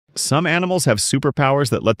Some animals have superpowers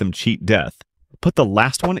that let them cheat death. But the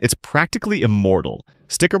last one, it's practically immortal.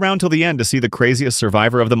 Stick around till the end to see the craziest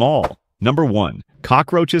survivor of them all. Number 1.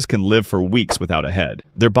 Cockroaches can live for weeks without a head.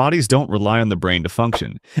 Their bodies don't rely on the brain to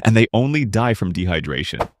function, and they only die from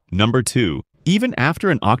dehydration. Number 2. Even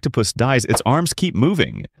after an octopus dies, its arms keep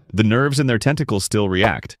moving. The nerves in their tentacles still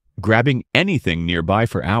react, grabbing anything nearby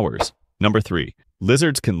for hours. Number 3.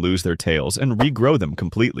 Lizards can lose their tails and regrow them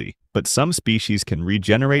completely, but some species can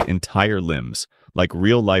regenerate entire limbs, like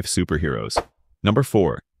real-life superheroes. Number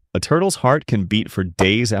 4. A turtle's heart can beat for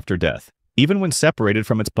days after death, even when separated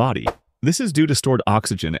from its body. This is due to stored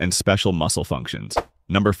oxygen and special muscle functions.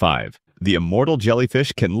 Number 5. The immortal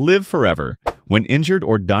jellyfish can live forever. When injured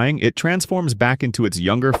or dying, it transforms back into its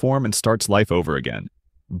younger form and starts life over again.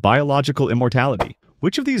 Biological immortality.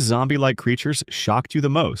 Which of these zombie-like creatures shocked you the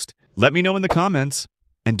most? Let me know in the comments.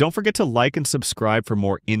 And don't forget to like and subscribe for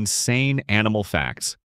more insane animal facts.